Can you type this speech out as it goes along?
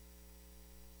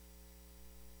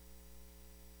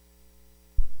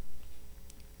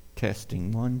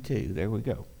Testing 1, 2. There we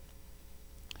go.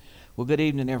 Well, good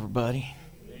evening, everybody.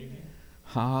 Good evening.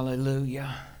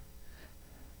 Hallelujah.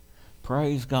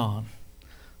 Praise God.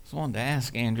 I wanted to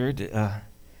ask Andrew.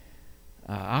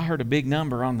 I heard a big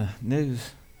number on the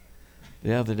news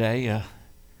the other day. The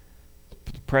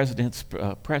president's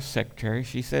press secretary,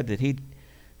 she said that he'd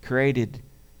created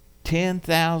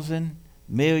 10,000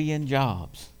 million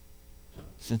jobs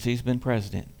since he's been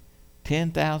president.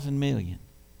 10,000 million.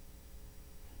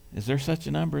 Is there such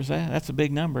a number as that? That's a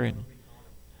big number, isn't it?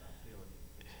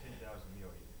 It's 10,000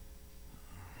 million.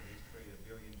 He's created a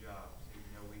billion jobs, even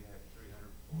though we have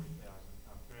 340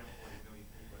 million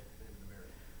people that live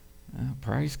in America.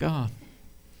 Praise God.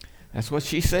 That's what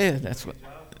she said. That's what.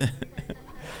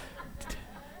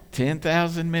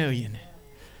 10,000 million.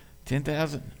 10,000.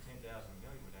 10,000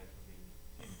 million would actually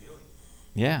be 10 billion.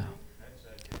 Yeah. That's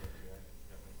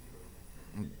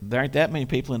actually There ain't that many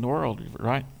people in the world,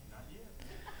 right? not yet.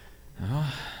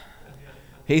 Oh,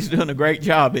 he's doing a great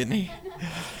job, isn't he?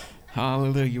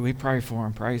 Hallelujah. We pray for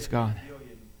him. Praise God.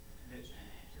 Billion next year.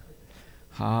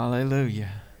 Hallelujah.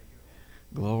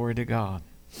 Glory to God.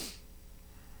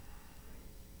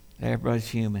 Everybody's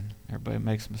human. Everybody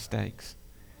makes mistakes.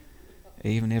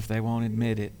 Even if they won't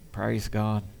admit it. Praise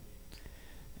God.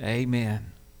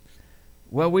 Amen.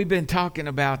 Well, we've been talking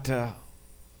about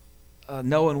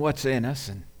knowing what's in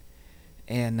us,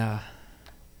 and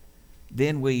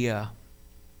then we're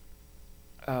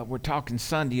talking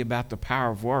Sunday about the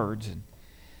power of words and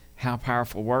how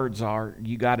powerful words are.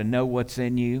 You got to know what's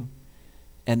in you,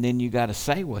 and then you got to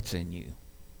say what's in you.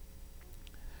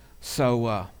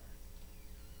 So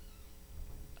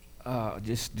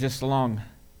just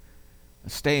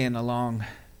staying along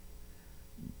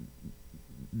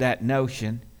that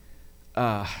notion,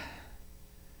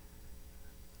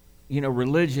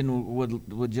 religion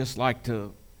would just like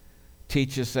to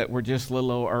teach us that we're just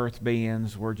little old earth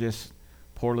beings, we're just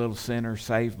poor little sinners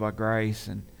saved by grace,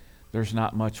 and there's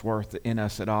not much worth in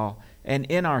us at all. And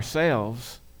in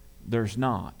ourselves, there's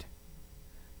not.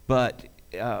 But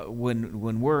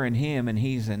when we're in Him and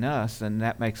He's in us, then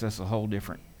that makes us a whole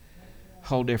different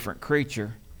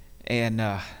creature. And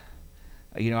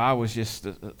I was just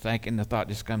thinking, the thought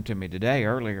just come to me today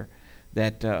earlier,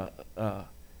 that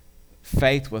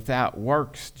faith without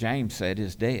works, James said,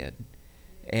 is dead.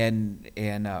 And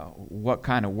what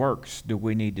kind of works do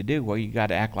we need to do? Well, you got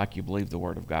to act like you believe the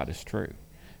Word of God is true.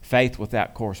 Faith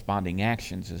without corresponding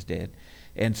actions is dead.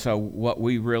 And so what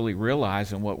we really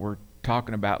realize, and what we're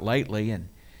talking about lately,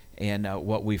 and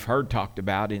what we've heard talked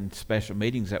about in special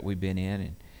meetings that we've been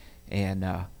in,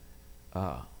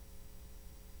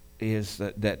 is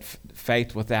that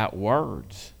faith without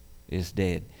words is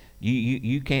dead.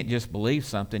 You can't just believe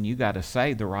something. You got to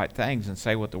say the right things and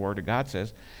say what the Word of God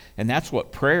says. And that's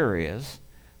what prayer is.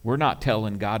 We're not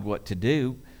telling God what to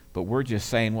do, but we're just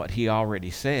saying what He already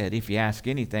said. If you ask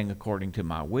anything according to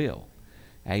my will,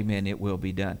 amen, it will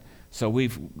be done. So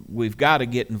we've got to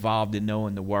get involved in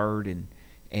knowing the Word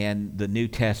and the New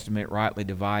Testament rightly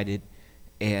divided,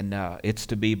 and it's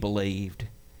to be believed,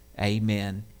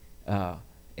 amen,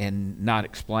 and not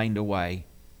explained away.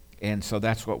 And so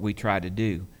that's what we try to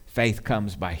do. Faith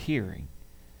comes by hearing,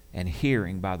 and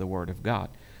hearing by the Word of God.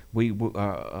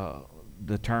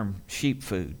 The term sheep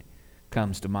food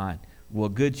comes to mind. Well,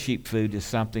 good sheep food is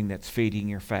something that's feeding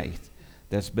your faith,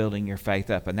 that's building your faith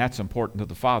up. And that's important to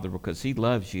the Father because He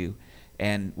loves you,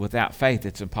 and without faith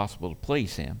it's impossible to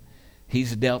please Him.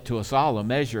 He's dealt to us all a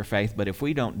measure of faith, but if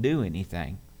we don't do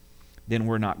anything, then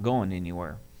we're not going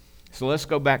anywhere. So let's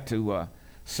go back to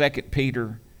 2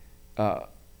 Peter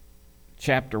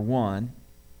chapter 1,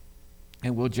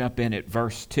 and we'll jump in at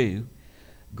verse 2.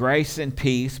 Grace and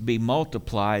peace be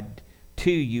multiplied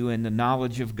to you in the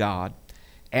knowledge of God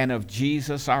and of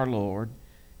Jesus our Lord,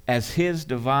 as His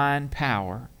divine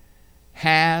power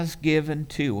has given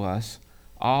to us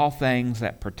all things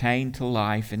that pertain to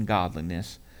life and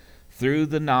godliness, through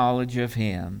the knowledge of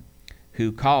Him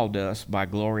who called us by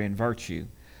glory and virtue.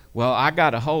 Well, I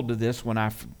got a hold of this when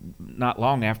not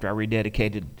long after I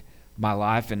rededicated my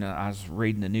life, and I was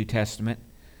reading the New Testament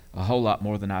a whole lot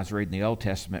more than I was reading the Old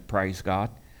Testament, praise God.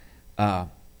 And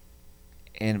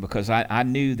because I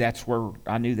knew that's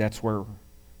where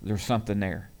there's something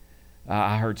there.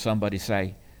 I heard somebody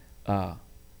say,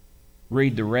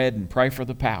 read the red and pray for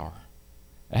the power.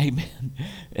 Amen.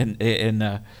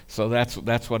 And so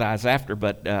that's what I was after.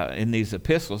 But in these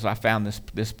epistles, I found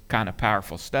this kind of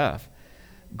powerful stuff.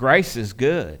 Grace is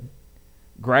good.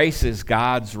 Grace is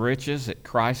God's riches at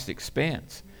Christ's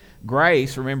expense.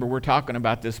 Grace, remember, we're talking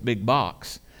about this big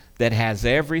box that has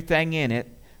everything in it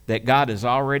that God has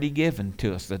already given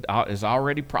to us, that is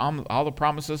already all the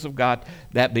promises of God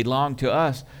that belong to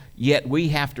us, yet we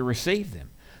have to receive them.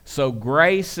 So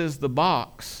grace is the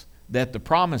box that the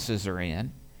promises are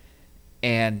in,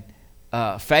 and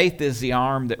faith is the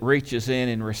arm that reaches in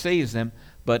and receives them,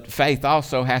 but faith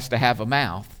also has to have a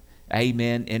mouth.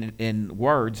 Amen. And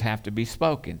words have to be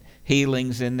spoken.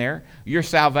 Healing's in there. Your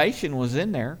salvation was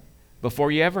in there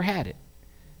before you ever had it.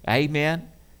 Amen.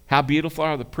 How beautiful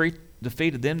are the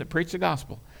feet of them that preach the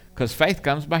gospel. Because faith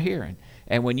comes by hearing.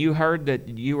 And when you heard that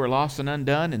you were lost and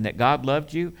undone and that God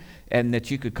loved you and that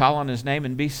you could call on His name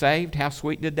and be saved, how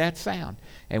sweet did that sound?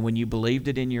 And when you believed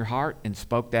it in your heart and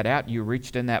spoke that out, you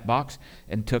reached in that box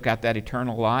and took out that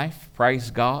eternal life.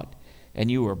 Praise God. And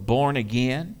you were born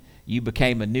again. You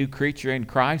became a new creature in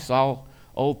Christ. All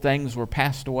old things were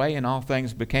passed away and all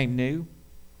things became new.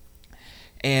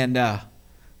 And that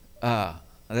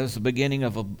was the beginning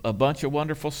of a bunch of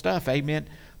wonderful stuff. Amen.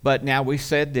 But now we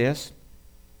said this.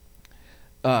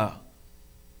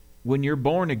 When you're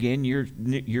born again,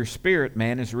 your spirit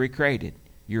man is recreated.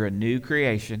 You're a new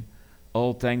creation.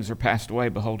 Old things are passed away.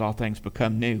 Behold, all things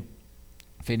become new.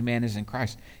 If any man is in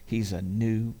Christ, he's a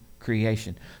new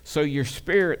creation. So your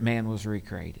spirit man was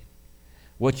recreated.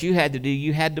 What you had to do,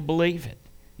 you had to believe it.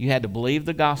 You had to believe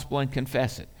the gospel and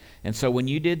confess it. And so when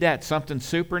you did that, something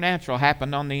supernatural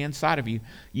happened on the inside of you.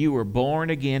 You were born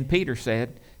again, Peter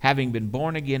said, having been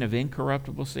born again of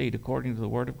incorruptible seed according to the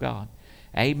word of God.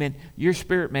 Amen. Your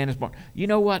spirit man is born. You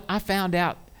know what? I found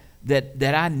out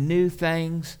that I knew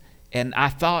things, and I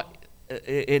thought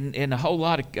in a whole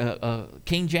lot of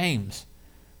King James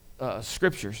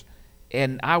scriptures,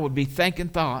 and I would be thinking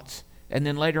thoughts, and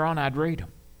then later on I'd read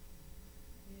them.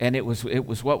 And it was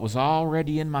what was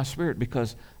already in my spirit,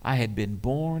 because I had been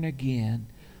born again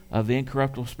of the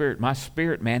incorruptible spirit. My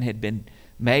spirit man had been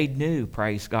made new,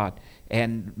 praise God.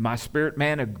 And my spirit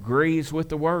man agrees with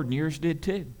the word, and yours did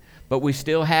too. But we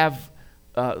still have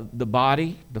the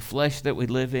body, the flesh that we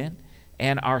live in,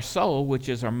 and our soul, which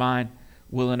is our mind,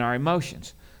 will, and our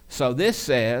emotions. So this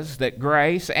says that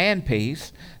grace and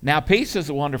peace. Now peace is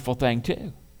a wonderful thing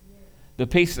too. The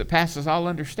peace that passes all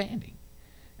understanding.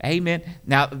 Amen.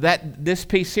 Now this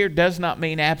peace here does not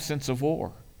mean absence of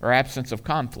war or absence of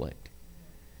conflict.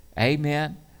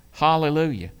 Amen.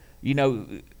 Hallelujah. You know,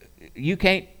 you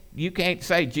can't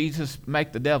say, Jesus,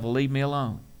 make the devil leave me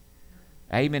alone.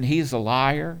 Amen. He's a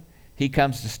liar. He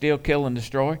comes to steal, kill, and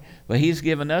destroy. But He's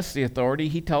given us the authority.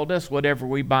 He told us whatever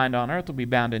we bind on earth will be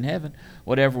bound in heaven.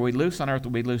 Whatever we loose on earth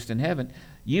will be loosed in heaven.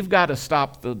 You've got to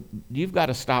stop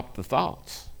the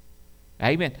thoughts.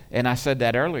 Amen. And I said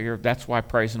that earlier. That's why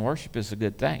praise and worship is a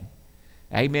good thing.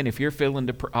 Amen. If you're feeling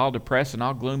all depressed and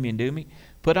all gloomy and doomy,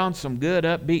 put on some good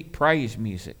upbeat praise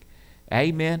music.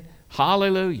 Amen.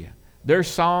 Hallelujah. There's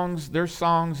songs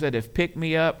that have picked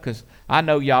me up, because I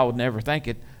know y'all would never think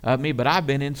it of me, but I've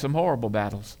been in some horrible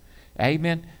battles.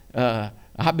 Amen.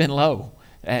 I've been low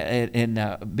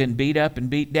and been beat up and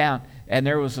beat down. And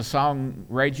there was a song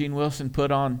Ray Gene Wilson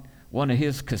put on one of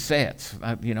his cassettes.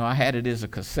 I had it as a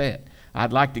cassette.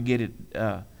 I'd like to get it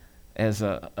as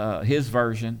his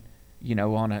version,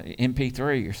 on an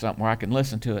MP3 or something where I can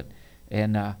listen to it.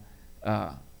 And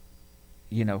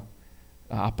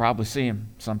I'll probably see him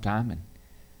sometime and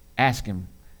ask him.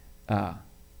 Of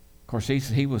course,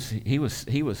 he was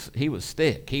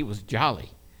thick. He was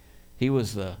jolly. He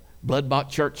was the blood-bought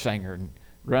church singer and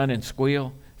run and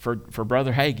squeal for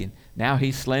Brother Hagin. Now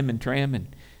he's slim and trim,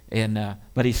 and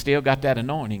but he's still got that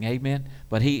anointing. Amen.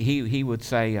 But he would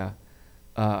say,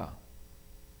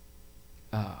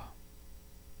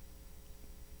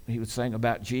 he would sing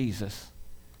about Jesus.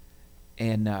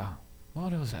 And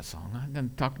what was that song? I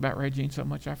done talked about Ray Gene so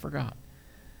much I forgot.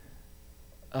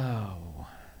 Oh.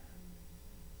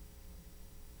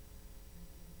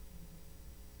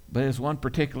 But it's one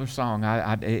particular song.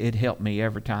 It helped me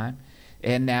every time.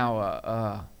 And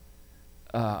now,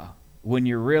 when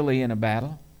you're really in a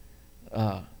battle,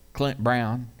 Clint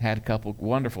Brown had a couple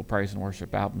wonderful praise and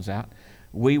worship albums out.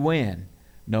 We win.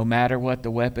 No matter what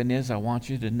the weapon is, I want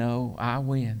you to know I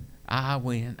win. I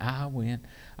win. I win.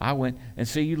 I win. And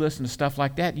see, you listen to stuff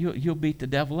like that, you'll beat the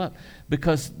devil up,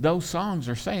 because those songs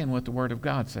are saying what the Word of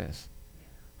God says.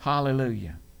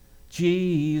 Hallelujah.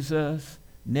 Jesus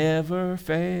never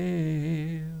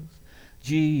fails.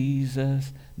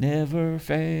 Jesus never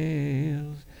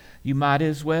fails. You might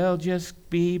as well just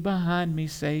be behind me,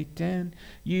 Satan.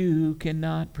 You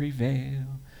cannot prevail,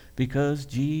 because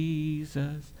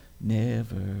Jesus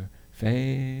never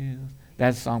fails.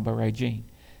 That's a song by Ray Gene.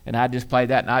 And I just play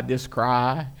that, and I just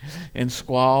cry and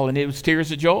squall, and it was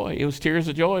tears of joy. It was tears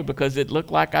of joy, because it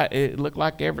looked like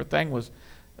everything was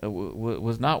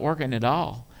not working at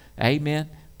all. Amen.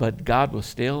 But God was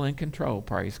still in control,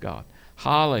 praise God.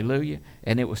 Hallelujah.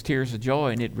 And it was tears of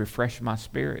joy, and it refreshed my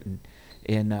spirit.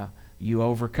 And you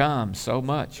overcome so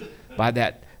much by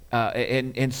that.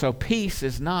 And so peace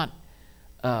is not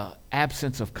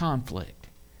absence of conflict.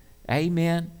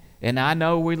 Amen. And I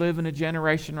know we live in a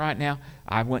generation right now.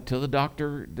 I went to the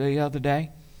doctor the other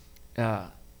day,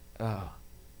 and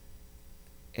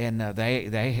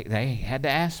they had to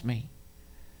ask me.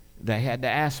 They had to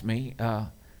ask me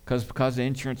because of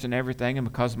insurance and everything, and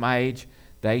because of my age,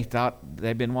 they thought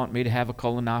they'd been wanting me to have a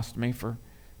colonoscopy for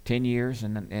 10 years,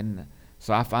 and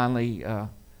so I finally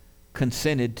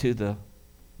consented to the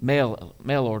mail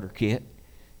order kit.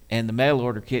 And the mail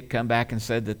order kit come back and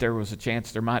said that there was a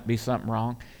chance there might be something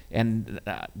wrong. And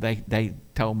they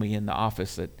told me in the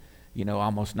office that,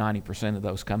 almost 90% of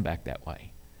those come back that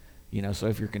way. So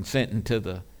if you're consenting to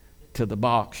the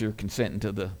box, you're consenting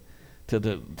to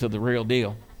the real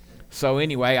deal. So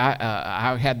anyway,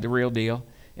 I had the real deal,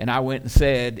 and I went and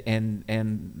said,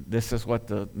 and this is what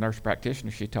the nurse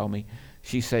practitioner, she told me.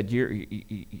 She said,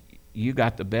 you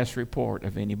got the best report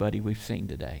of anybody we've seen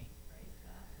today.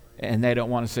 And they don't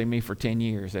want to see me for 10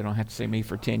 years. They don't have to see me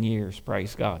for 10 years.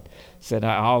 Praise God. Said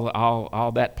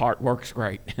all that part works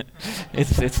great.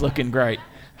 it's looking great.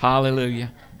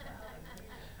 Hallelujah.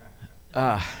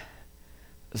 But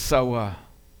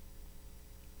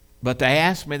they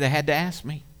asked me. They had to ask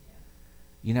me.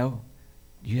 Do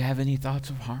you have any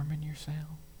thoughts of harming yourself?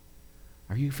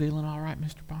 Are you feeling all right,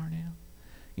 Mr. Parnell?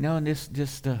 And this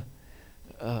just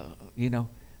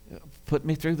put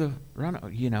me through the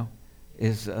run.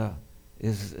 Is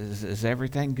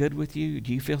everything good with you?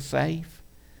 Do you feel safe?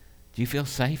 Do you feel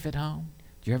safe at home?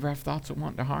 Do you ever have thoughts of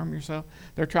wanting to harm yourself?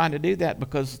 They're trying to do that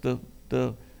because the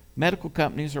medical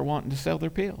companies are wanting to sell their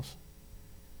pills.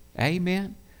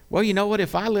 Amen. Well, you know what?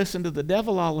 If I listen to the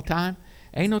devil all the time,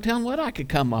 ain't no telling what I could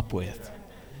come up with.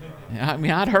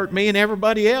 I'd hurt me and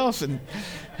everybody else. And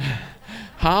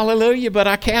hallelujah. But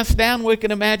I cast down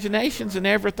wicked imaginations and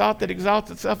every thought that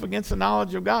exalts itself against the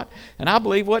knowledge of God. And I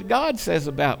believe what God says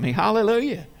about me.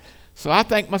 Hallelujah. So I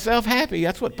think myself happy.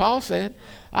 That's what Paul said.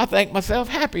 I think myself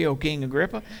happy, O King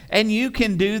Agrippa. And you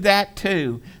can do that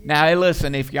too. Now, hey,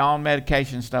 listen, if you're on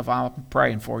medication and stuff, I'm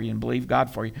praying for you and believe God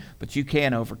for you. But you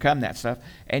can overcome that stuff.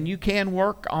 And you can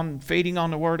work on feeding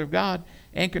on the Word of God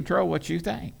and control what you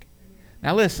think.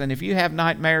 Now listen, if you have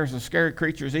nightmares of scary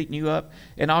creatures eating you up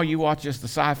and all you watch is the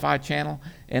Sci-Fi Channel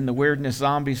and the weirdness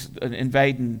zombies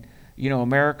invading,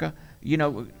 America,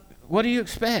 what do you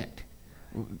expect?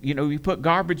 You put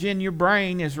garbage in your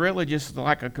brain is really just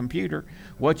like a computer.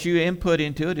 What you input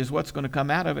into it is what's going to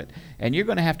come out of it. And you're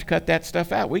going to have to cut that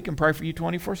stuff out. We can pray for you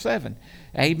 24/7.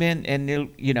 Amen.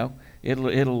 And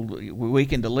we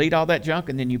can delete all that junk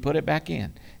and then you put it back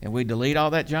in. And we delete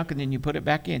all that junk and then you put it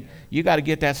back in. You got to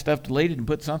get that stuff deleted and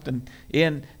put something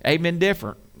in. Amen.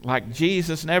 Different. Like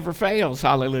Jesus never fails.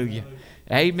 Hallelujah.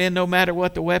 Amen. No matter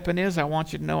what the weapon is, I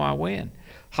want you to know I win.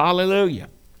 Hallelujah.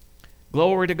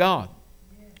 Glory to God.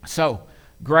 So,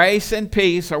 grace and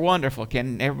peace are wonderful.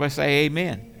 Can everybody say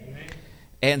amen? Amen.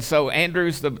 And so,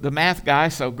 Andrew's the math guy.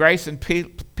 So, grace and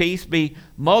peace be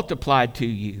multiplied to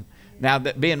you. Now,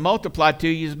 that being multiplied to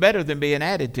you is better than being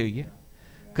added to you.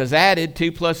 Because added,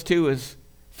 2 plus 2 is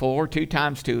 4. 2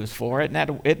 times 2 is 4.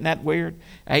 Isn't that weird?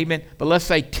 Amen. But let's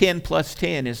say 10 plus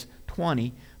 10 is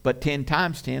 20. But 10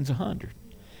 times 10 is 100.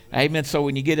 Amen. So,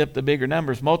 when you get up the bigger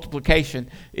numbers,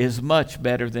 multiplication is much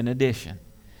better than addition.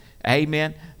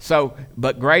 Amen. So,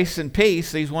 but grace and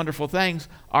peace, these wonderful things,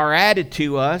 are added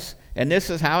to us, and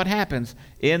this is how it happens,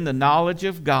 in the knowledge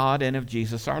of God and of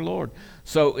Jesus our Lord.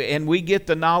 So, and we get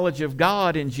the knowledge of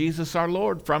God and Jesus our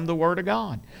Lord from the Word of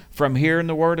God, from hearing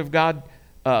the Word of God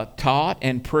taught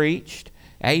and preached,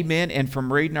 amen, and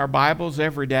from reading our Bibles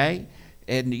every day,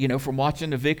 and, from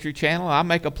watching the Victory Channel. I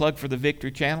make a plug for the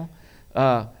Victory Channel.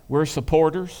 We're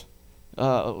supporters,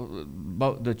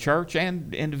 both the church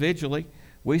and individually.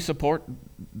 We support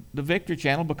the Victory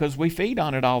Channel because we feed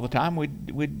on it all the time.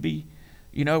 We'd be,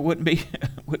 it wouldn't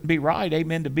be right,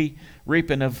 amen, to be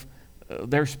reaping of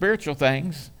their spiritual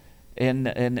things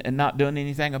and not doing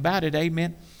anything about it,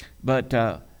 amen.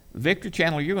 But Victory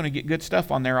Channel, you're going to get good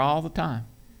stuff on there all the time,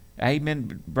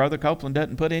 amen. Brother Copeland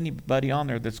doesn't put anybody on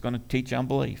there that's going to teach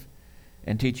unbelief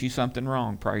and teach you something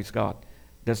wrong, praise God.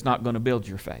 That's not going to build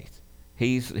your faith.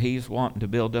 He's wanting to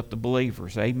build up the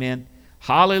believers, amen.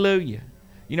 Hallelujah.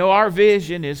 Our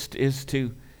vision is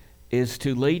to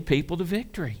lead people to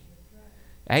victory.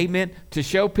 Amen. To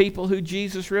show people who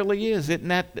Jesus really is. Isn't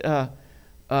that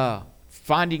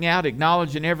finding out,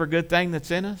 acknowledging every good thing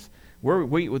that's in us?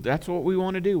 That's what we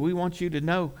want to do. We want you to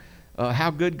know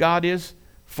how good God is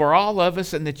for all of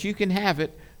us and that you can have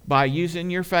it by using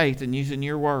your faith and using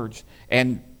your words,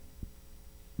 and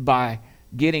by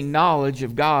getting knowledge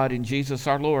of God and Jesus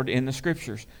our Lord in the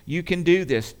Scriptures. You can do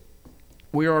this.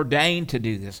 We're ordained to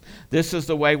do this. This is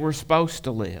the way we're supposed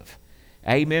to live.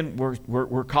 Amen.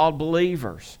 We're called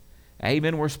believers.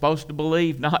 Amen. We're supposed to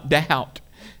believe, not doubt.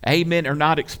 Amen. Or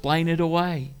not explain it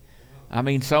away. I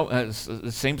mean, it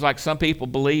seems like some people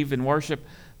believe and worship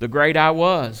the great I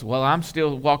was. Well, I'm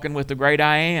still walking with the great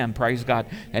I am, praise God.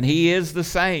 And He is the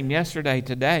same yesterday,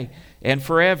 today, and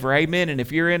forever. Amen. And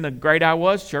if you're in the great I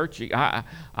was church,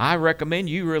 I recommend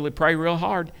you really pray real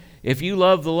hard. If you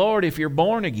love the Lord, if you're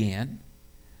born again,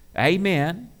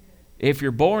 amen. If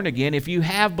you're born again, if you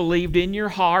have believed in your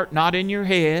heart, not in your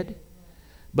head,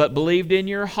 but believed in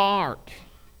your heart,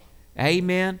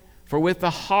 amen. For with the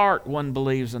heart one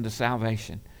believes unto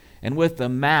salvation, and with the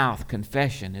mouth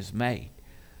confession is made.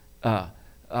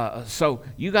 So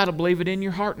you got to believe it in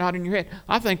your heart, not in your head.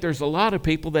 I think there's a lot of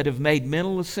people that have made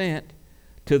mental assent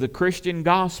to the Christian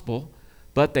gospel,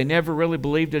 but they never really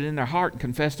believed it in their heart and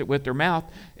confessed it with their mouth,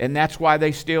 and that's why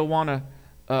they still want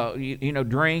to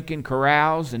drink and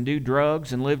carouse and do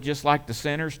drugs and live just like the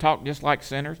sinners, talk just like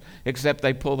sinners, except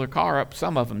they pull their car up,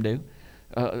 some of them do,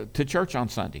 to church on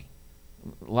Sunday.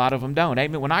 A lot of them don't.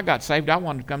 Amen. When I got saved, I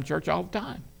wanted to come to church all the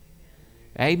time.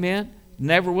 Amen.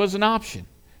 Never was an option.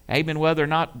 Amen. Whether or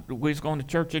not we was going to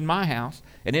church in my house,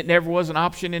 and it never was an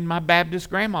option in my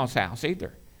Baptist grandma's house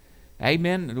either.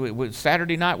 Amen.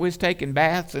 Saturday night we was taking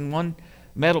baths in one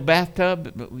metal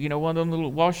bathtub, one of them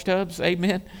little wash tubs.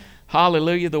 Amen.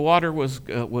 Hallelujah. The water was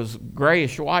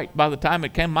grayish white by the time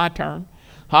it came my turn.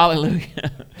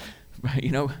 Hallelujah.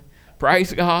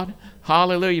 Praise God.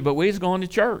 Hallelujah. But we was going to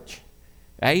church.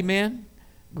 Amen.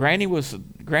 Granny was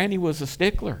a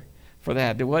stickler for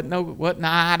that. There wasn't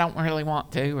I don't really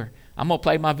want to, or I'm going to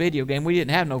play my video game. We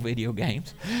didn't have no video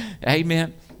games.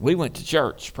 Amen. We went to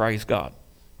church, praise God.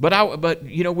 But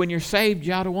when you're saved,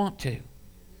 you ought to want to.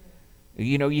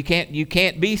 You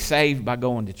can't be saved by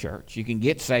going to church. You can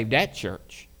get saved at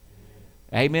church.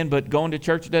 Amen. But going to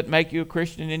church doesn't make you a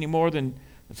Christian any more than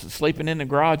sleeping in the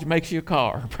garage makes you a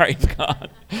car. Praise God.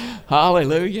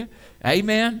 Hallelujah.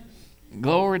 Amen.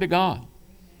 Glory to God.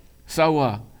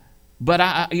 So, but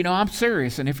I'm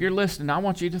serious, and if you're listening, I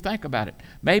want you to think about it.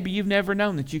 Maybe you've never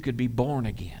known that you could be born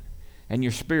again, and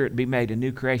your spirit be made a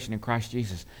new creation in Christ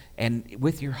Jesus, and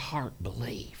with your heart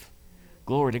believe.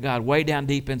 Glory to God. Way down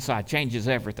deep inside, changes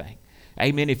everything.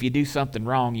 Amen. If you do something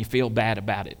wrong, you feel bad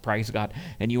about it. Praise God.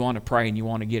 And you want to pray and you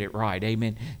want to get it right.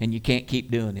 Amen. And you can't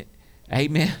keep doing it.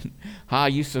 Amen. I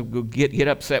used to get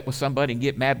upset with somebody and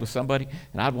get mad with somebody,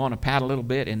 and I'd want to pat a little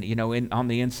bit, and on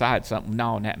the inside something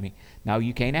gnawing at me. No,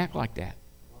 you can't act like that.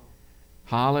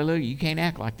 Hallelujah. You can't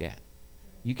act like that.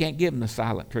 You can't give them the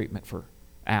silent treatment for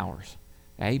hours.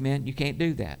 Amen. You can't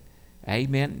do that.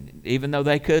 Amen. Even though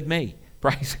they could me.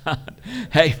 Praise God.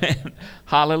 Amen.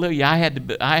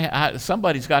 Hallelujah.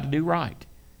 Somebody's got to do right.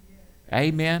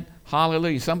 Amen.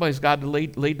 Hallelujah. Somebody's got to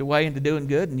lead the way into doing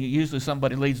good, and usually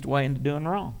somebody leads the way into doing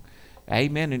wrong.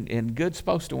 Amen. And good's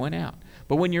supposed to win out.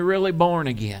 But when you're really born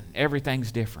again,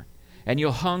 everything's different. And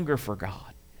you'll hunger for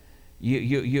God.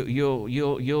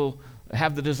 You'll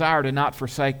have the desire to not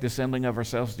forsake the assembling of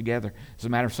ourselves together as a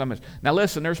matter of some. Now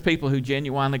listen, there's people who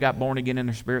genuinely got born again in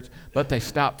their spirits, but they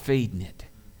stopped feeding it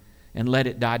and let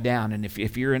it die down. And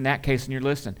if you're in that case and you're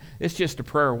listening, it's just a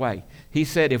prayer away. He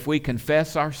said if we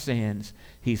confess our sins,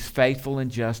 He's faithful and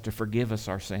just to forgive us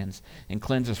our sins and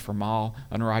cleanse us from all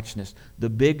unrighteousness. The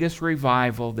biggest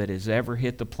revival that has ever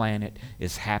hit the planet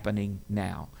is happening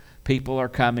now. People are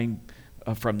coming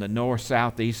from the north,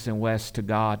 south, east, and west to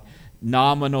God.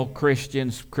 Nominal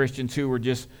Christians who were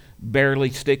just barely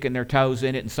sticking their toes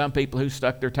in it, and some people who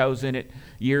stuck their toes in it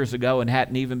years ago and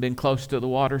hadn't even been close to the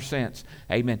water since.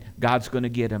 Amen. God's going to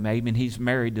get them. Amen. He's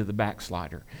married to the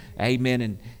backslider.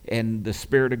 Amen. And the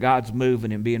Spirit of God's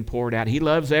moving and being poured out. He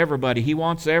loves everybody. He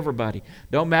wants everybody.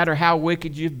 Don't matter how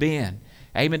wicked you've been.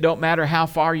 Amen. Don't matter how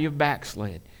far you've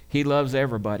backslid. He loves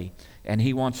everybody. And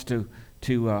He wants to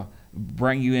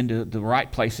bring you into the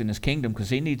right place in His kingdom,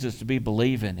 because He needs us to be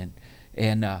believing.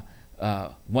 And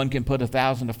one can put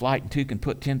 1,000 to flight, and two can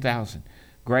put 10,000.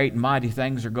 Great and mighty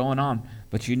things are going on,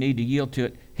 but you need to yield to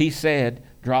it. He said,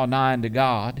 draw nigh unto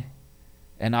God,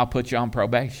 and I'll put you on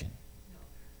probation.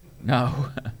 No.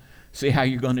 See how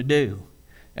you're going to do.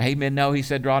 Amen. No, He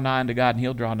said, draw nigh unto God, and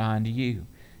He'll draw nigh unto you.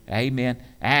 Amen.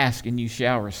 Ask, and you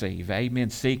shall receive. Amen.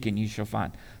 Seek, and you shall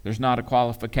find. There's not a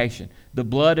qualification. The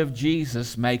blood of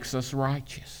Jesus makes us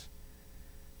righteous.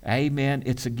 Amen.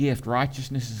 It's a gift.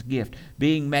 Righteousness is a gift.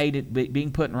 Being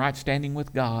put in right standing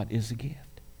with God is a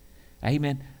gift.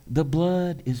 Amen. The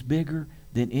blood is bigger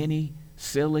than any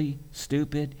silly,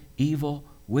 stupid, evil,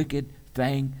 wicked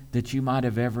thing that you might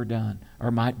have ever done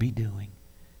or might be doing.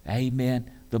 Amen.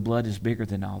 The blood is bigger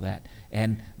than all that.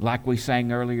 And like we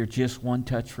sang earlier, just one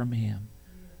touch from Him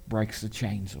breaks the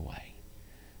chains away.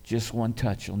 Just one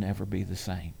touch will never be the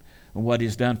same. And what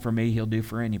He's done for me, He'll do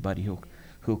for anybody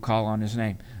who'll call on His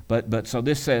name. But so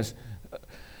this says,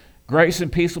 grace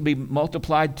and peace will be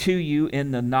multiplied to you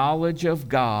in the knowledge of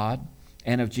God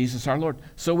and of Jesus our Lord.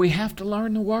 So we have to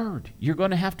learn the Word. You're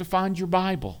going to have to find your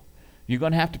Bible. You're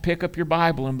going to have to pick up your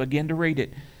Bible and begin to read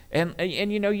it. And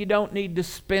you know, you don't need to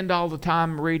spend all the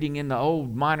time reading in the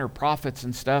old minor prophets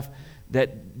and stuff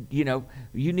that, you know,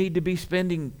 you need to be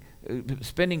spending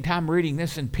time reading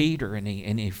this in Peter and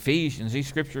Ephesians, these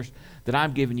scriptures that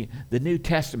I'm giving you, the New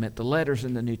Testament, the letters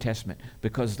in the New Testament,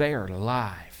 because they are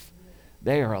alive.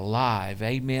 They are alive.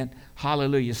 Amen.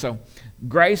 Hallelujah. So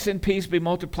grace and peace be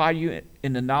multiplied you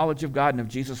in the knowledge of God and of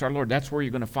Jesus our Lord. That's where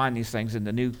you're going to find these things in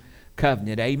the New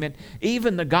Covenant. Amen.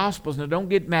 Even the Gospels, now don't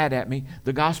get mad at me.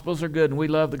 The Gospels are good and we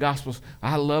love the Gospels.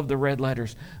 I love the red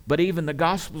letters. But even the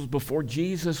Gospels, before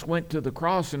Jesus went to the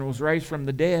cross and was raised from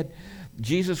the dead,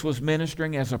 Jesus was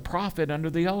ministering as a prophet under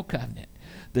the Old Covenant.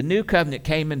 The New Covenant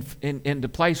came into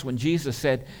place when Jesus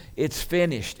said, "It's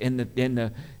finished." And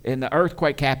the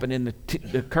earthquake happened, and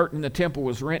the curtain in the temple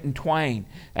was rent in twain.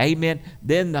 Amen.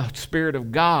 Then the Spirit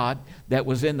of God that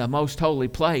was in the most holy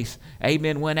place,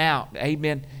 amen, went out,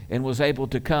 amen, and was able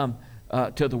to come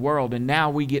to the world. And now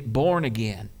we get born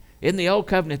again. In the Old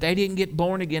Covenant, they didn't get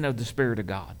born again of the Spirit of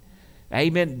God.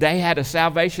 Amen. They had a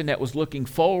salvation that was looking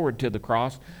forward to the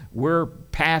cross. We're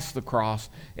past the cross,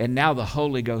 and now the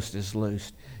Holy Ghost is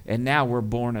loosed. And now we're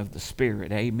born of the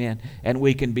Spirit. Amen. And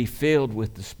we can be filled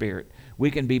with the Spirit. We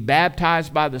can be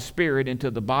baptized by the Spirit into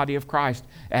the body of Christ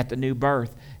at the new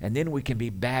birth. And then we can be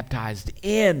baptized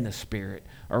in the Spirit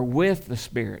or with the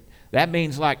Spirit. That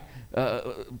means like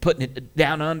putting you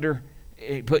down under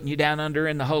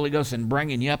in the Holy Ghost and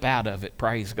bringing you up out of it.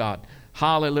 Praise God.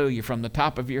 Hallelujah. From the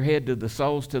top of your head to the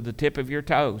soles to the tip of your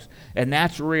toes. And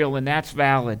that's real and that's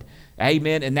valid.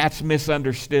 Amen. And that's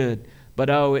misunderstood. But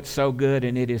oh, it's so good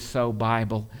and it is so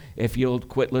Bible. If you'll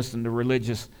quit listening to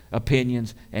religious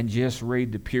opinions and just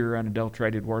read the pure,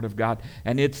 unadulterated Word of God.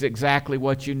 And it's exactly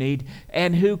what you need.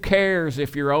 And who cares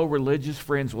if your old religious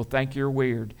friends will think you're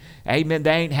weird? Amen.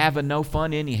 They ain't having no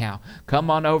fun anyhow. Come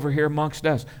on over here amongst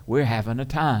us. We're having a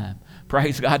time.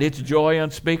 Praise God. It's joy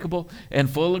unspeakable and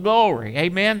full of glory.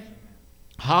 Amen.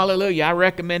 Hallelujah. I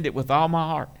recommend it with all my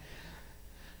heart.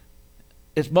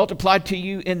 It's multiplied to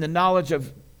you in the knowledge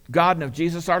of God and of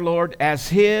Jesus our Lord, as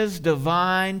His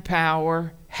divine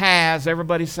power has,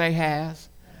 everybody say has.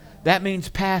 That means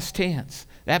past tense.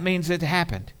 That means it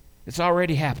happened. It's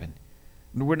already happened.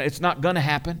 It's not going to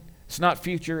happen. It's not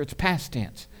future. It's past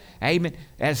tense. Amen.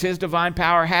 As His divine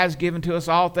power has given to us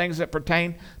all things that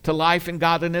pertain to life and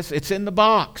godliness. It's in the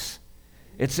box.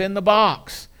 It's in the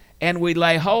box. And we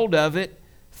lay hold of it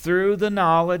through the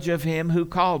knowledge of Him who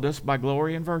called us by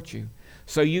glory and virtue.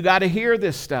 So you got to hear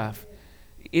this stuff.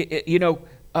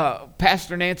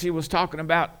 Pastor Nancy was talking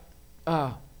about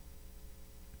a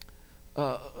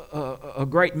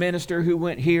great minister who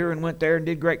went here and went there and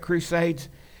did great crusades.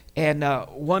 And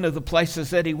one of the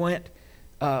places that he went,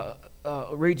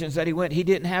 regions that he went, he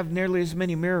didn't have nearly as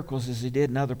many miracles as he did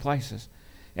in other places.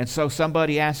 And so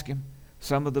somebody asked him,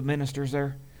 some of the ministers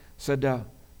there said,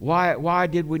 why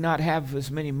did we not have as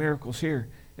many miracles here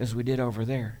as we did over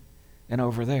there and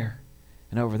over there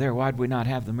and over there? Why did we not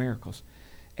have the miracles?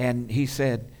 And he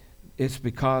said, it's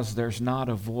because there's not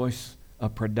a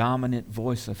predominant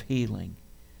voice of healing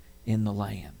in the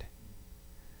land.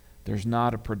 There's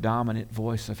not a predominant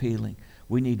voice of healing.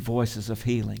 We need voices of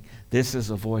healing. This is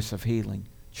a voice of healing,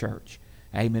 church.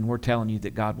 Amen. We're telling you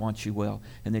that God wants you well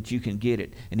and that you can get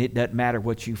it. And it doesn't matter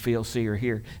what you feel, see, or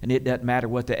hear. And it doesn't matter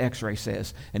what the x-ray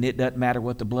says. And it doesn't matter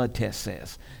what the blood test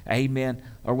says. Amen.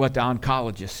 Or what the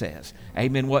oncologist says.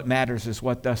 Amen. What matters is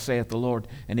what thus saith the Lord.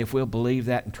 And if we'll believe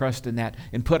that and trust in that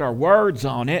and put our words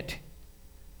on it,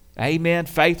 amen,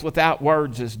 faith without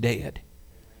words is dead.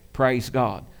 Praise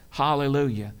God.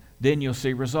 Hallelujah. Then you'll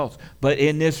see results. But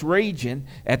in this region,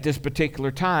 at this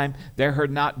particular time, there had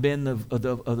not been the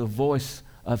voice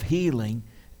of healing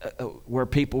where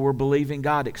people were believing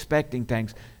God, expecting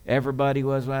things. Everybody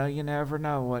was, well, you never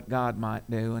know what God might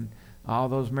do, and all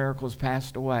those miracles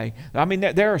passed away. I mean,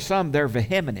 there are some, they're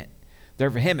vehement. They're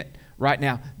vehement right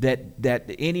now that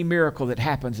any miracle that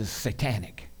happens is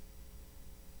satanic.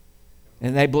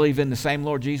 And they believe in the same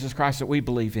Lord Jesus Christ that we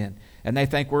believe in. And they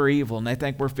think we're evil, and they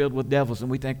think we're filled with devils,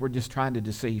 and we think we're just trying to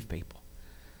deceive people.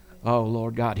 Oh,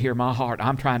 Lord God, hear my heart.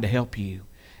 I'm trying to help you.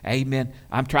 Amen.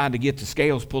 I'm trying to get the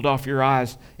scales pulled off your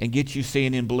eyes and get you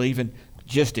seeing and believing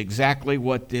just exactly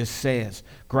what this says.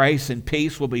 Grace and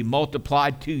peace will be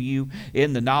multiplied to you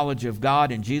in the knowledge of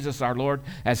God and Jesus our Lord,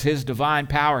 as His divine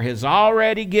power has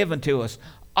already given to us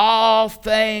all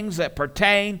things that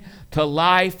pertain to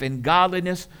life and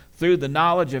godliness through the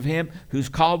knowledge of Him who's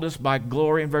called us by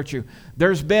glory and virtue.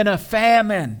 There's been a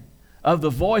famine of the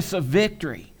voice of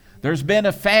victory. There's been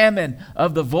a famine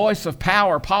of the voice of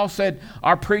power. Paul said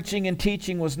our preaching and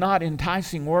teaching was not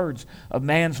enticing words of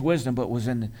man's wisdom, but was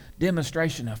in the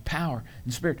demonstration of power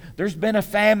and spirit. There's been a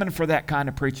famine for that kind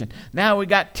of preaching. Now we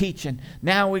got teaching.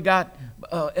 Now we got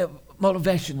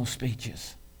motivational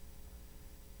speeches.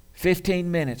 15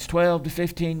 minutes, 12 to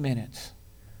 15 minutes.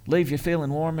 Leave you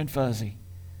feeling warm and fuzzy.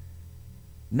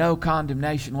 No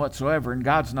condemnation whatsoever. And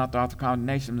God's not the author of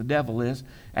condemnation. The devil is.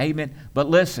 Amen. But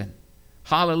listen.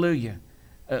 Hallelujah.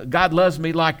 God loves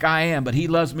me like I am, but He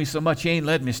loves me so much He ain't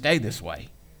letting me stay this way.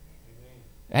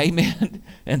 Amen.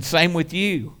 And same with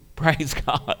you. Praise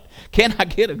God. Can I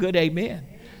get a good amen?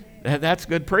 That's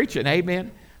good preaching.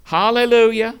 Amen.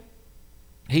 Hallelujah.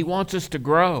 He wants us to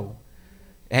grow.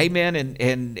 Amen.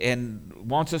 And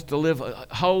wants us to live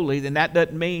holy. Then that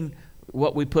doesn't mean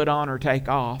what we put on or take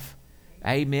off.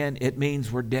 Amen. It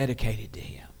means we're dedicated to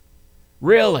Him.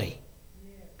 Really.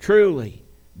 Truly.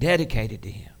 Dedicated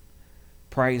to Him.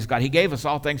 Praise God. He gave us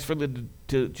all things freely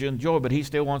to enjoy, but He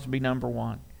still wants to be number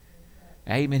one.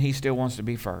 Amen. He still wants to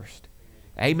be first.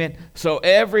 Amen. So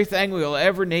everything we'll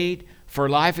ever need for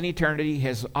life and eternity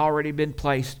has already been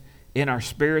placed in our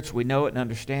spirits. We know it and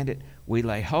understand it. We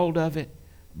lay hold of it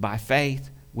by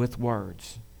faith with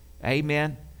words.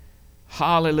 Amen.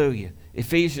 Hallelujah.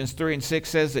 Ephesians 3:6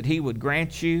 says that He would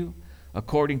grant you,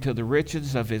 according to the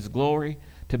riches of His glory,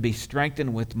 to be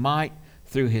strengthened with might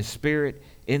through His Spirit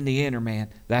in the inner man.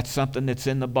 That's something that's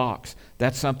in the box.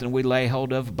 That's something we lay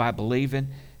hold of by believing.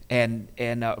 And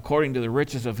according to the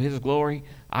riches of His glory,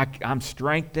 I'm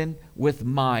strengthened with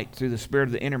might through the Spirit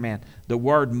of the inner man. The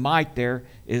word might there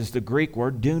is the Greek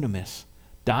word dunamis,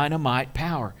 dynamite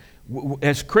power.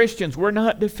 As Christians, we're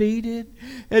not defeated,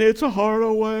 and it's a hard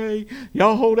way.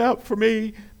 Y'all hold out for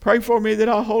me. Pray for me that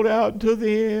I'll hold out until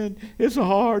the end. It's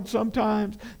hard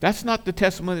sometimes. That's not the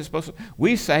testimony that's supposed to.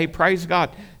 We say, praise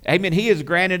God. Amen. He has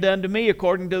granted unto me,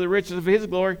 according to the riches of His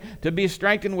glory, to be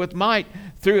strengthened with might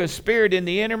through His Spirit in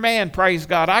the inner man. Praise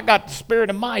God. I got the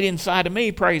Spirit of might inside of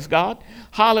me. Praise God.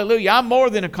 Hallelujah. I'm more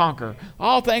than a conqueror.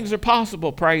 All things are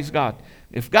possible. Praise God.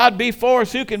 If God be for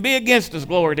us, who can be against us?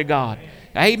 Glory to God.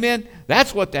 Amen.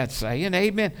 That's what that's saying.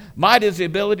 Amen. Might is the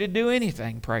ability to do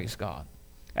anything. Praise God.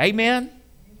 Amen.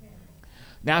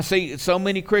 Now, see, so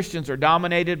many Christians are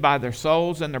dominated by their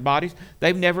souls and their bodies.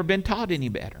 They've never been taught any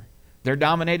better. They're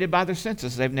dominated by their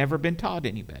senses. They've never been taught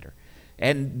any better.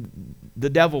 And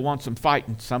the devil wants them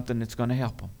fighting something that's going to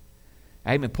help them.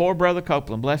 Amen. Poor Brother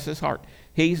Copeland, bless his heart.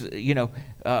 He's,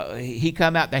 he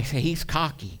come out, they say he's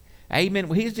cocky. Amen.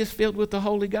 Well, he's just filled with the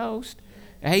Holy Ghost.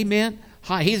 Amen.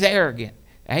 He's arrogant.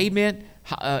 Amen.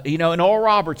 And Oral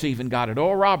Roberts even got it.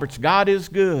 Oral Roberts, God is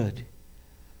good.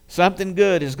 Something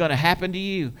good is going to happen to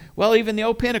you. Well, even the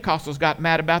old Pentecostals got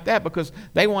mad about that because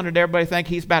they wanted everybody to think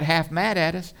he's about half mad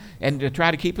at us and to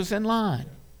try to keep us in line.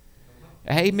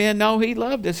 Amen. No, He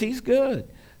loved us. He's good.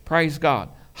 Praise God.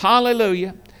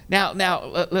 Hallelujah. Now,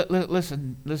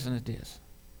 listen to this.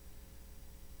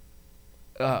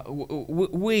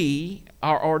 We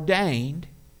are ordained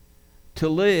to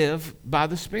live by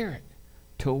the Spirit,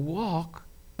 to walk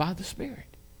by the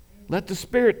Spirit. Let the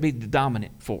Spirit be the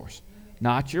dominant force.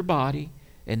 Not your body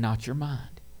and not your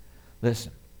mind.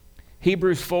 Listen,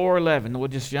 Hebrews 4:11, we'll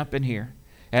just jump in here.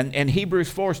 And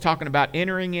Hebrews 4 is talking about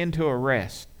entering into a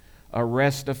rest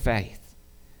of faith.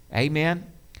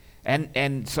 Amen?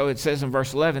 And so it says in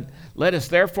verse 11, let us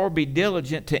therefore be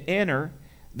diligent to enter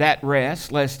that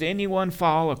rest, lest anyone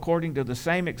fall according to the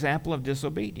same example of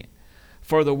disobedience.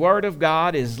 For the word of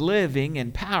God is living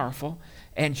and powerful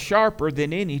and sharper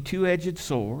than any two-edged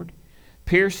sword,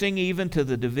 piercing even to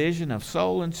the division of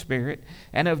soul and spirit,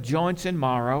 and of joints and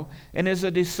marrow, and is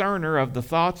a discerner of the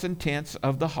thoughts and intents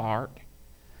of the heart.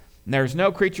 And there is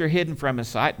no creature hidden from His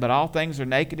sight, but all things are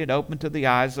naked and open to the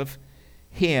eyes of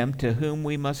Him to whom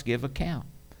we must give account.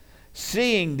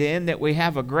 Seeing then that we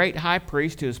have a great high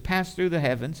priest who has passed through the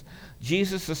heavens,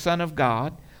 Jesus the Son of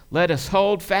God, let us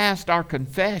hold fast our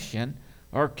confession,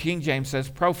 or King James says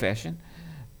profession.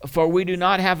 For we do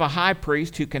not have a high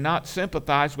priest who cannot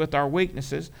sympathize with our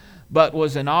weaknesses, but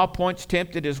was in all points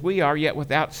tempted as we are, yet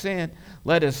without sin.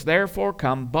 Let us therefore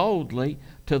come boldly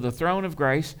to the throne of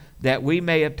grace, that we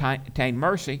may obtain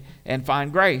mercy and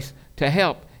find grace to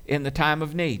help in the time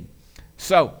of need.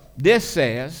 So this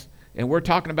says and we're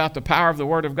talking about the power of the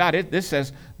Word of God. This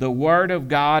says the Word of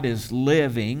God is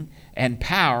living and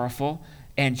powerful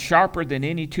and sharper than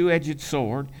any two-edged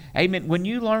sword. Amen. When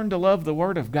you learn to love the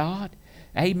Word of God,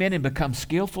 amen, and become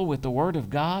skillful with the Word of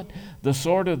God, the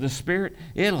sword of the Spirit,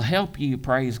 it'll help you,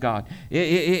 praise God.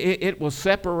 It will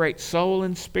separate soul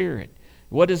and spirit.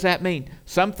 What does that mean?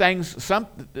 Some things,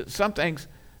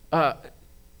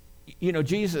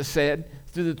 Jesus said,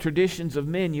 through the traditions of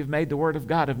men, you've made the Word of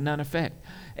God of none effect.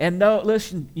 And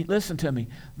listen to me.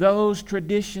 Those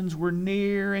traditions were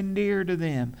near and dear to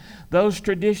them. Those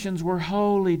traditions were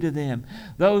holy to them.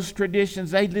 Those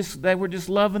traditions, they were just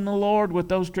loving the Lord with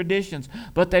those traditions,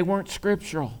 but they weren't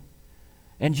scriptural.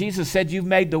 And Jesus said, you've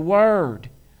made the Word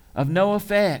of no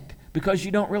effect because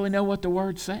you don't really know what the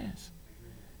Word says.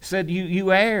 He said,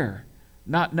 you err,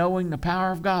 not knowing the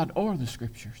power of God or the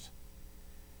Scriptures.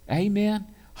 Amen.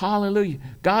 Hallelujah.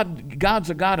 God's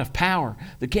a God of power.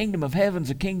 The kingdom of heaven's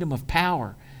a kingdom of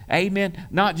power. Amen.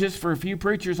 Not just for a few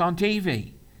preachers on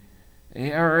TV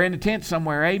or in a tent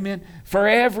somewhere. Amen. For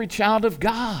every child of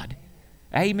God.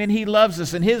 Amen. He loves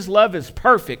us, and His love is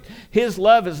perfect. His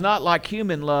love is not like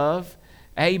human love.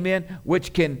 Amen.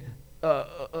 Which can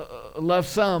love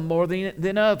some more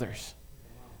than others.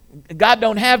 God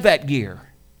don't have that gear.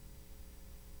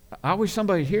 I wish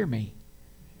somebody would hear me.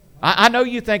 I know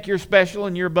you think you're special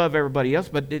and you're above everybody else,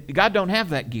 but God don't have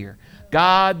that gear.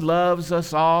 God loves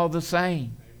us all the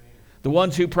same. The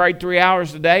ones who prayed 3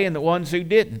 hours a day and the ones who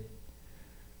didn't.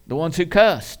 The ones who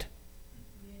cussed.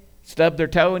 Stubbed their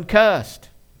toe and cussed.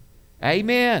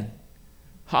 Amen.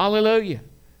 Hallelujah.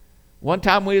 One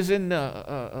time we was in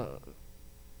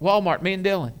Walmart, me and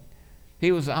Dylan.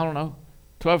 He was,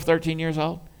 12, 13 years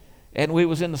old. And we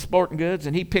was in the sporting goods,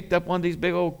 and he picked up one of these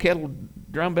big old kettle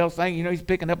drum bells thing. He's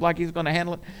picking up like he's going to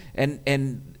handle it.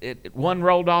 And one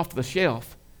rolled off the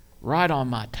shelf right on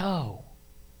my toe.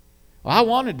 Well, I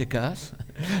wanted to cuss.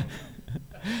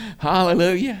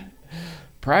 Hallelujah.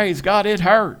 Praise God, it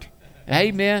hurt.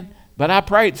 Amen. But I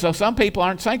prayed. So some people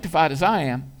aren't sanctified as I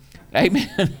am.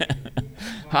 Amen.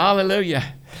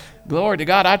 Hallelujah. Glory to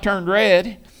God. I turned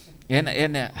red.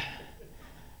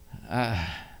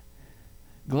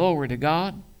 Glory to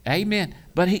God. Amen.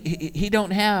 But he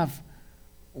don't have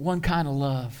one kind of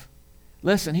love.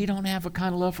 Listen, he don't have a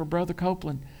kind of love for Brother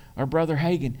Copeland or Brother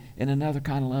Hagin and another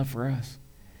kind of love for us.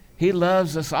 He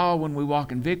loves us all when we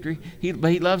walk in victory. He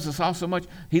loves us all so much.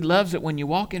 He loves it when you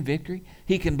walk in victory.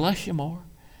 He can bless you more.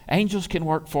 Angels can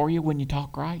work for you when you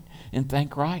talk right and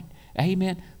think right.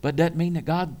 Amen. But doesn't mean that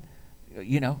God,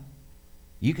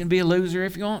 you can be a loser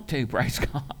if you want to. Praise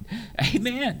God.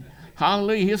 Amen.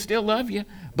 Hallelujah. He'll still love you.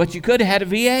 But you could have had a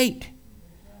V8.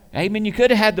 Amen. You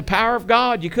could have had the power of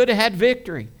God. You could have had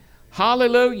victory.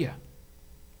 Hallelujah.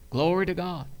 Glory to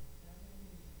God.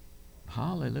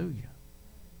 Hallelujah.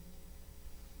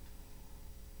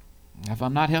 If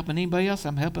I'm not helping anybody else,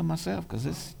 I'm helping myself, because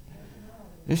this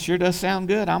sure does sound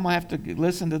good. I'm going to have to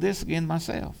listen to this again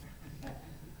myself.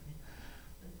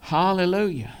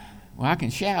 Hallelujah. Well, I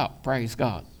can shout. Praise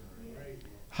God.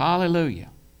 Hallelujah.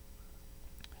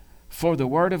 For the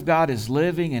Word of God is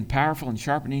living and powerful and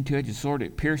sharpening two-edged sword.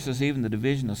 It pierces even the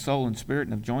division of soul and spirit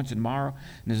and of joints and marrow,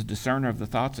 and is a discerner of the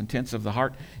thoughts and intents of the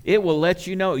heart. It will let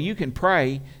you know. You can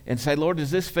pray and say, Lord, is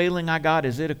this feeling I got,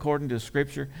 is it according to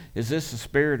Scripture? Is this the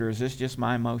Spirit, or is this just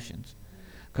my emotions?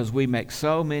 Because we make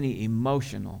so many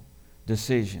emotional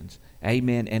decisions.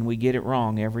 Amen. And we get it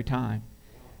wrong every time.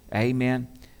 Amen.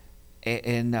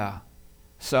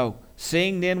 So,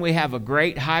 seeing then we have a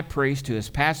great high priest who has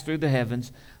passed through the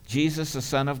heavens, Jesus, the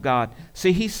Son of God.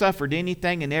 See, He suffered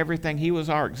anything and everything. He was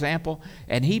our example,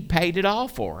 and He paid it all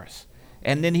for us.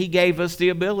 And then He gave us the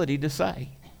ability to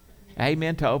say,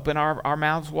 amen, to open our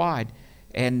mouths wide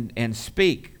and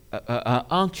speak.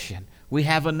 Unction. We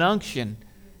have an unction,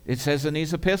 it says in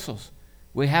these epistles.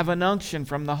 We have an unction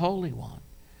from the Holy One.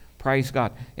 Praise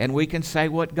God. And we can say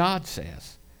what God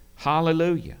says.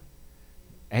 Hallelujah.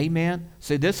 Amen.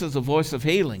 See, this is a voice of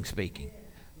healing speaking.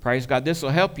 Praise God. This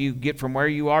will help you get from where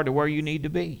you are to where you need to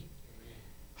be.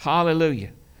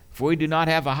 Hallelujah. For we do not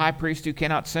have a high priest who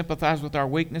cannot sympathize with our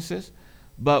weaknesses,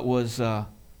 but was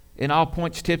in all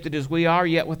points tempted as we are,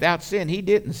 yet without sin. He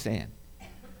didn't sin.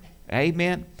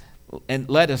 Amen. And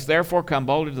let us therefore come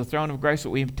boldly to the throne of grace, that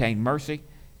we obtain mercy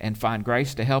and find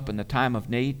grace to help in the time of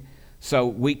need. So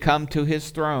we come to His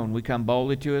throne. We come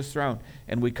boldly to His throne.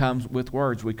 And we come with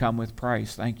words. We come with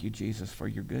praise. Thank you, Jesus, for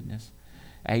your goodness.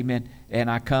 Amen. And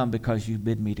I come because you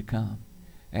bid me to come.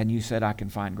 And you said I can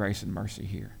find grace and mercy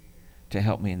here to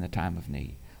help me in the time of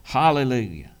need.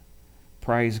 Hallelujah.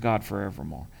 Praise God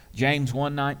forevermore. James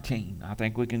 1:19. I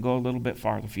think we can go a little bit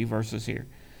farther, a few verses here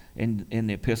in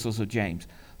the epistles of James.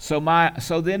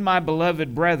 So then, my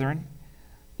beloved brethren,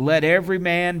 let every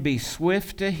man be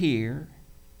swift to hear,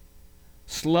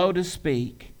 slow to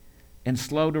speak, and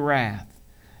slow to wrath.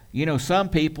 You know, some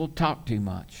people talk too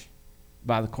much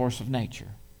by the course of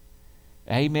nature.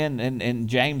 Amen. And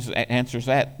James answers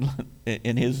that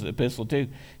in his epistle too.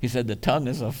 He said the tongue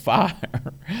is a fire.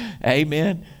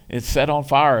 Amen. It's set on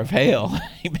fire of hell.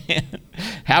 Amen.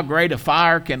 How great a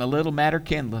fire can a little matter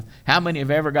kindle? How many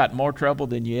have ever got more trouble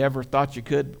than you ever thought you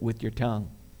could with your tongue?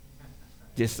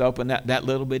 Just open that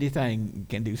little bitty thing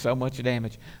can do so much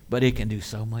damage, but it can do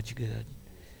so much good.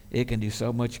 It can do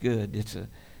so much good. It's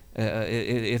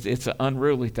an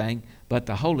unruly thing, but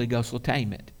the Holy Ghost will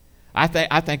tame it. I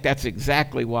think that's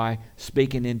exactly why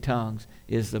speaking in tongues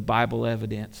is the Bible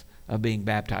evidence of being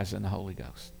baptized in the Holy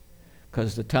Ghost.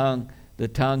 Because the tongue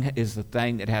is the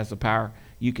thing that has the power.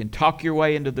 You can talk your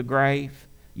way into the grave.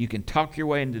 You can talk your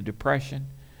way into depression.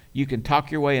 You can talk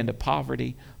your way into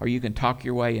poverty, or you can talk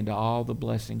your way into all the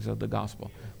blessings of the gospel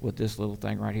with this little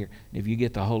thing right here. And if you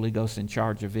get the Holy Ghost in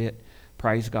charge of it,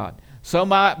 praise God. So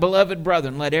my beloved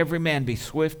brethren, let every man be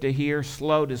swift to hear,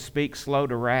 slow to speak, slow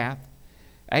to wrath.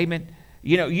 Amen.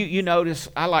 You know, you notice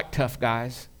I like tough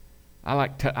guys. I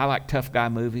like tough guy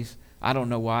movies. I don't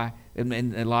know why. And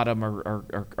a lot of them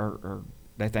are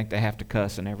they think they have to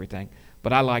cuss and everything.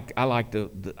 But I like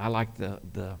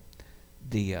the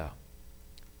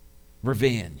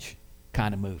revenge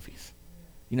kind of movies.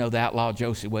 You know, the outlaw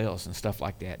Josie Wells and stuff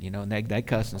like that. You know, and they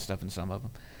cuss and stuff in some of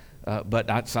them.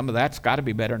 But some of that's got to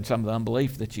be better than some of the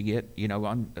unbelief that you get. You know,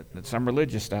 on some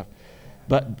religious stuff.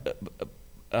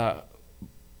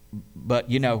 But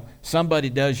you know, somebody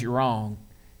does you wrong,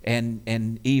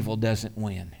 and evil doesn't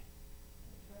win.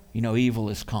 You know, evil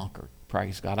is conquered.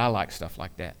 Praise God. I like stuff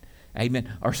like that.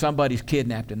 Amen. Or somebody's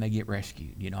kidnapped and they get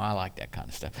rescued. You know, I like that kind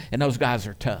of stuff. And those guys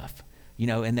are tough. You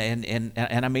know, and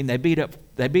I mean, they beat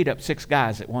up 6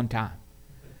 guys at one time.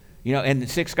 You know, and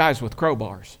 6 guys with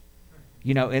crowbars.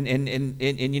 You know, and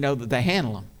you know they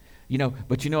handle them. You know,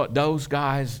 but you know what? Those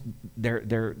guys,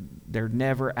 they're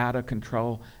never out of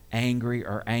control, angry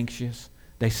or anxious.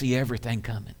 They see everything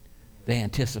coming. They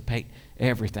anticipate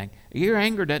everything. Your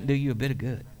anger doesn't do you a bit of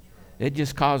good. It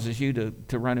just causes you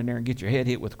to run in there and get your head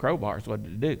hit with crowbars. What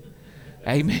did it do?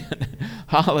 Amen.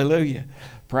 Hallelujah.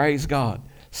 Praise God.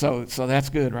 So that's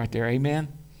good right there. Amen.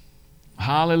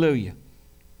 Hallelujah.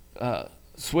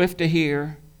 Swift to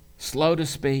hear, slow to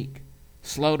speak,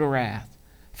 slow to wrath.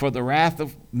 For the wrath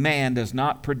of man does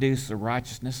not produce the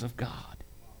righteousness of God.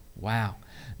 Wow.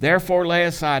 Therefore lay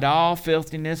aside all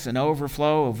filthiness and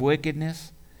overflow of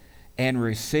wickedness, and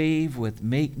receive with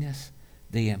meekness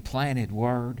the implanted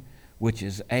word, which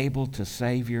is able to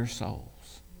save your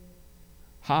souls.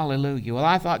 Hallelujah. Well,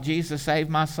 I thought Jesus saved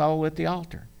my soul at the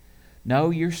altar. No,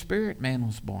 your spirit man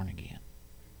was born again.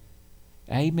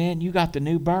 Amen. You got the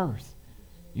new birth.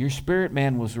 Your spirit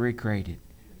man was recreated,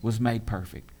 was made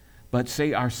perfect. But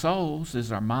see, our souls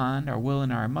is our mind, our will,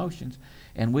 and our emotions.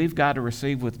 And we've got to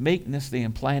receive with meekness the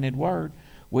implanted word,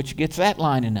 which gets that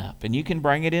lining up. And you can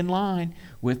bring it in line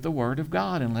with the Word of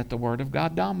God and let the Word of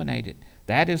God dominate it.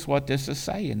 That is what this is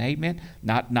saying. Amen.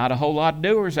 Not a whole lot of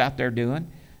doers out there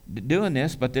doing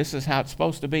this, but this is how it's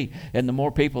supposed to be. And the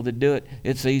more people that do it,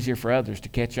 it's easier for others to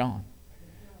catch on.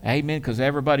 Amen. Because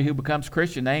everybody who becomes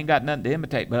Christian, they ain't got nothing to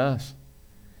imitate but us.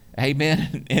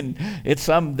 Amen. And it's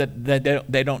some that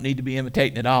they don't need to be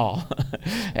imitating at all.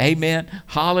 Amen.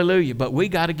 Hallelujah. But we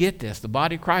got to get this. The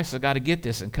body of Christ has got to get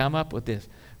this and come up with this.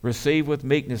 Receive with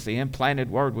meekness the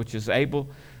implanted word, which is able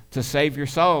to save your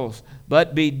souls.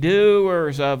 But be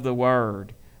doers of the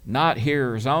word, not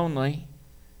hearers only.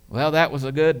 Well, that was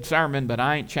a good sermon, but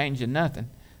I ain't changing nothing.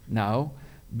 No.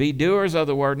 Be doers of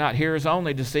the word, not hearers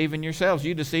only, deceiving yourselves.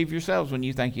 You deceive yourselves when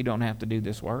you think you don't have to do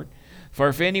this word. For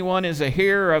if anyone is a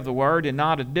hearer of the word and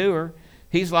not a doer,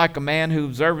 he's like a man who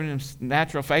observing his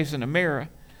natural face in a mirror.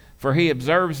 For he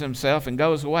observes himself and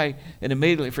goes away and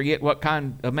immediately forget what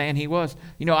kind of man he was.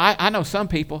 You know, I know some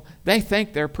people, they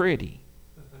think they're pretty.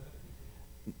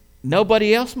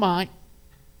 Nobody else might,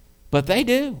 but they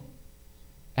do.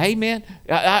 Amen.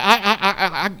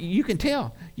 You can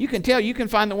tell. You can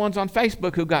find the ones on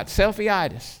Facebook who got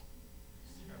selfie-itis.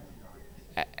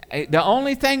 The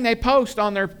only thing they post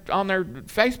on their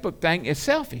Facebook thing is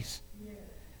selfies.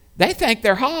 They think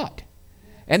they're hot.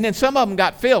 And then some of them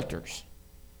got filters.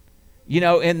 You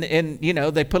know, and you know,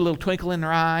 they put a little twinkle in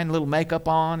their eye and a little makeup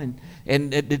on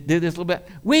and do this little bit.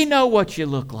 We know what you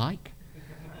look like.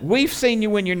 We've seen you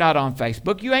when you're not on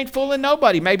Facebook. You ain't fooling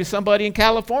nobody. Maybe somebody in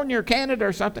California or Canada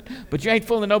or something, but you ain't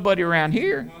fooling nobody around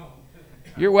here.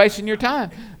 You're wasting your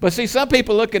time. But see, some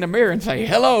people look in the mirror and say,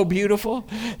 hello, beautiful.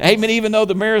 Amen. Even though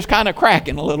the mirror's kind of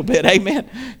cracking a little bit. Amen.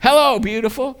 Hello,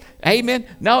 beautiful. Amen.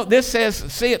 No, this says,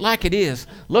 see it like it is.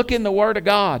 Look in the Word of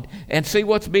God and see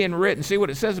what's being written. See what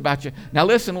it says about you. Now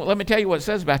listen, let me tell you what it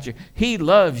says about you. He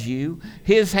loves you.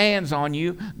 His hand's on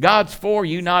you. God's for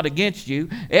you, not against you.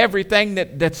 Everything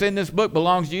that's in this book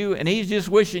belongs to you, and He's just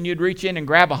wishing you'd reach in and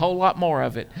grab a whole lot more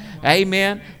of it.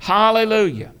 Amen.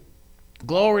 Hallelujah.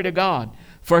 Glory to God.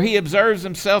 For he observes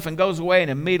himself and goes away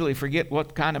and immediately forget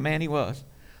what kind of man he was.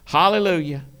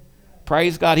 Hallelujah.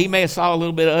 Praise God. He may have saw a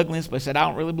little bit of ugliness, but said, I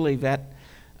don't really believe that.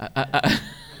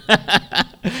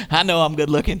 I know I'm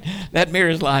good looking. That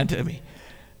mirror's lying to me.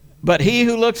 But he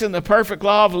who looks in the perfect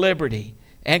law of liberty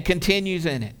and continues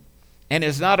in it, and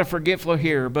is not a forgetful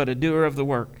hearer, but a doer of the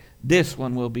work, this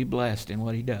one will be blessed in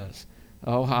what he does.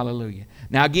 Oh, hallelujah.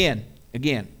 Now again,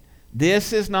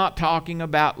 this is not talking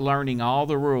about learning all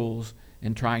the rules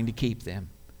and trying to keep them.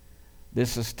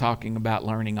 This is talking about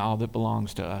learning all that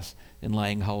belongs to us and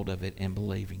laying hold of it and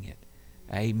believing it.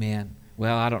 Amen.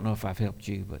 Well, I don't know if I've helped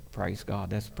you, but praise God.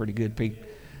 That's pretty good, people.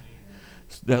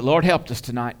 The Lord helped us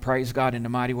tonight. Praise God in a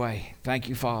mighty way. Thank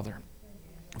you, Father.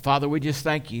 Father, we just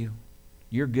thank you.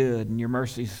 You're good, and your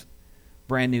mercy's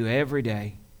brand new every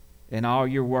day. And all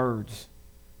your words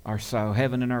are so.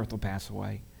 Heaven and earth will pass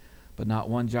away, but not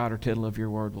one jot or tittle of your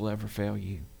word will ever fail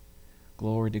you.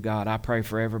 Glory to God. I pray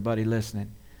for everybody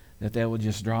listening that they will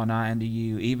just draw nigh unto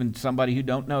you. Even somebody who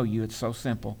don't know you, it's so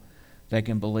simple. They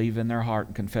can believe in their heart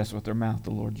and confess with their mouth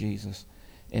the Lord Jesus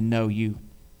and know you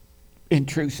in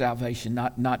true salvation,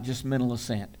 not just mental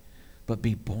assent, but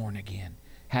be born again,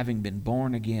 having been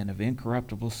born again of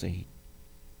incorruptible seed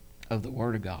of the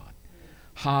Word of God.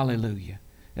 Hallelujah.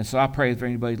 And so I pray for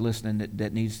anybody listening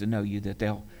that needs to know you, that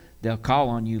they'll call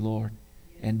on you, Lord,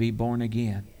 and be born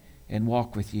again and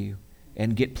walk with you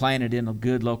and get planted in a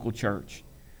good local church.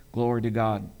 Glory to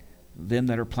God. Them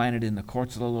that are planted in the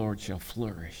courts of the Lord shall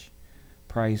flourish.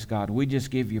 Praise God. We just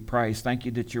give you praise. Thank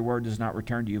you that your word does not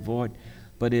return to you void,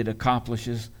 but it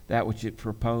accomplishes that which it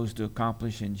proposed to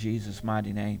accomplish in Jesus'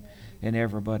 mighty name. And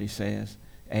everybody says,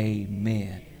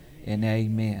 amen and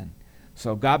amen.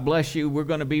 So God bless you. We're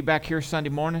going to be back here Sunday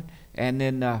morning. And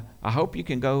then I hope you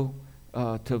can go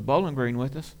to Bowling Green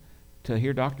with us to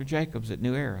hear Dr. Jacobs at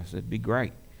New Eras. It'd be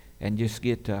great. And just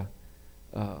get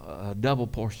a double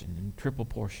portion and triple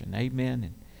portion.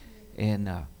 Amen.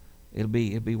 And it'll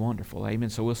be wonderful.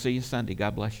 Amen. So we'll see you Sunday.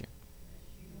 God bless you.